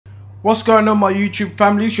What's going on, my YouTube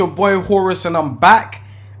family? It's your boy Horus and I'm back,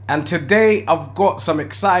 and today I've got some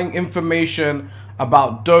exciting information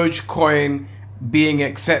about Dogecoin being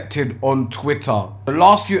accepted on Twitter. The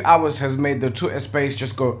last few hours has made the Twitter space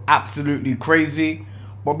just go absolutely crazy.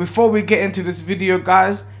 But before we get into this video,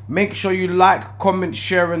 guys, make sure you like, comment,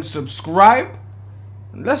 share and subscribe.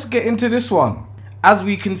 Let's get into this one. As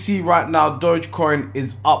we can see right now, Dogecoin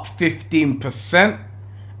is up 15%.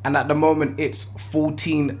 And at the moment it's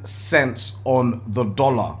 14 cents on the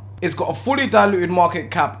dollar. It's got a fully diluted market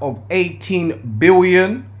cap of 18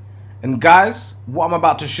 billion. And guys, what I'm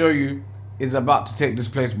about to show you is about to take this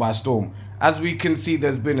place by storm. As we can see,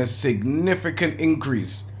 there's been a significant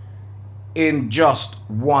increase in just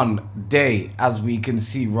one day, as we can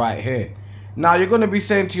see right here. Now you're going to be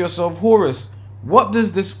saying to yourself, Horus, what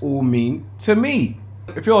does this all mean to me?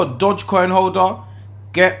 If you're a Dogecoin holder,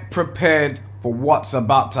 get prepared for what's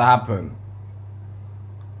about to happen.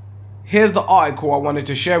 Here's the article I wanted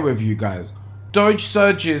to share with you guys. Doge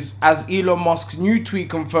surges as Elon Musk's new tweet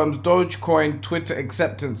confirms Dogecoin Twitter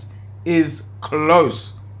acceptance is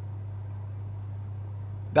close.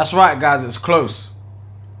 That's right, guys, it's close.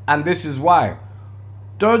 And this is why.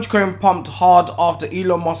 Dogecoin pumped hard after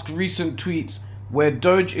Elon Musk's recent tweets where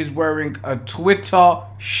Doge is wearing a Twitter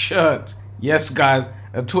shirt. Yes, guys,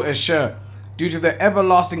 a Twitter shirt. Due to the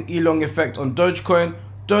everlasting Elon effect on Dogecoin,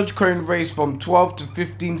 Dogecoin raised from 12 to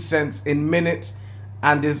 15 cents in minutes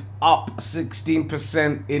and is up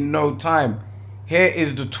 16% in no time. Here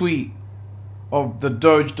is the tweet of the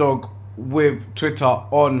Doge dog with Twitter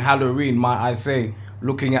on Halloween, might I say,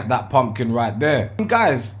 looking at that pumpkin right there. And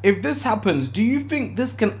guys, if this happens, do you think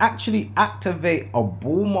this can actually activate a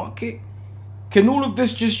bull market? Can all of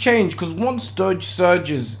this just change? Because once Doge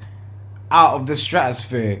surges out of the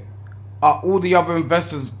stratosphere, are all the other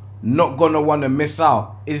investors not going to want to miss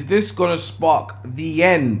out? Is this going to spark the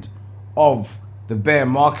end of the bear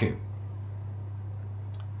market?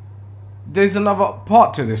 There's another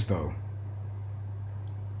part to this though.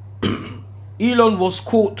 Elon was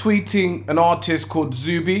caught tweeting an artist called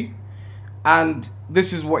Zuby, and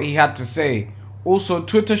this is what he had to say. Also,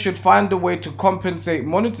 Twitter should find a way to compensate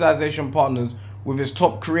monetization partners with its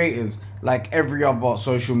top creators like every other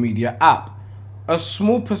social media app. A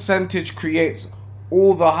small percentage creates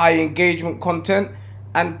all the high engagement content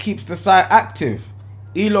and keeps the site active.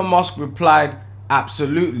 Elon Musk replied,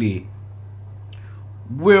 absolutely.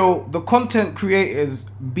 Will the content creators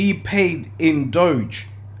be paid in Doge?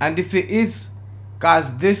 And if it is,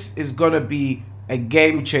 guys, this is going to be a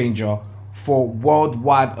game changer for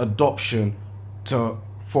worldwide adoption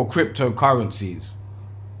for cryptocurrencies.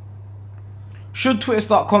 Should Twitter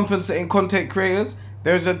start compensating content creators?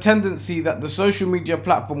 There is a tendency that the social media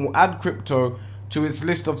platform will add crypto to its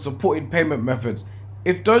list of supported payment methods.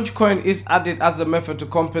 If Dogecoin is added as a method to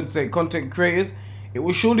compensate content creators, it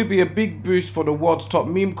will surely be a big boost for the world's top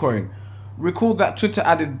meme coin. Recall that Twitter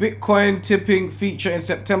added Bitcoin tipping feature in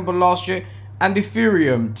September last year and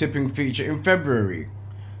Ethereum tipping feature in February.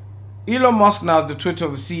 Elon Musk now is the Twitter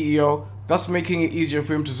of the CEO, thus making it easier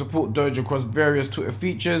for him to support Doge across various Twitter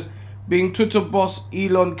features. Being Twitter boss,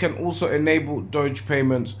 Elon can also enable Doge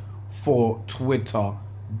payments for Twitter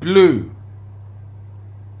Blue.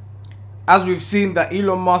 As we've seen that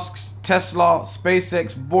Elon Musk's Tesla,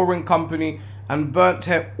 SpaceX, Boring Company and Burnt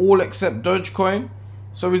Hair all accept Dogecoin.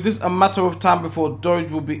 So is this a matter of time before Doge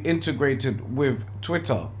will be integrated with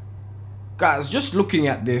Twitter? Guys, just looking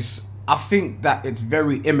at this, I think that it's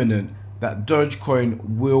very imminent that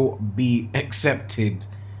Dogecoin will be accepted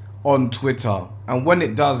on Twitter. And when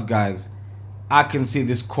it does, guys, I can see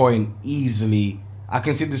this coin easily, I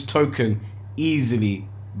can see this token easily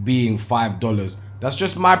being $5. That's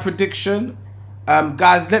just my prediction.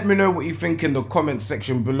 Guys, let me know what you think in the comment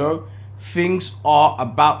section below. Things are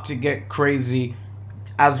about to get crazy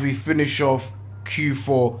as we finish off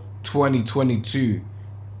Q4 2022.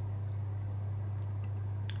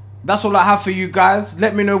 That's all I have for you guys.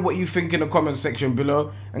 Let me know what you think in the comment section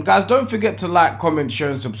below. And guys, don't forget to like, comment,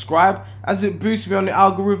 share and subscribe, as it boosts me on the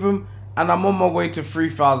algorithm and I'm on my way to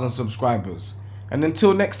 3,000 subscribers. And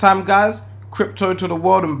until next time, guys, crypto to the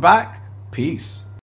world and back. Peace.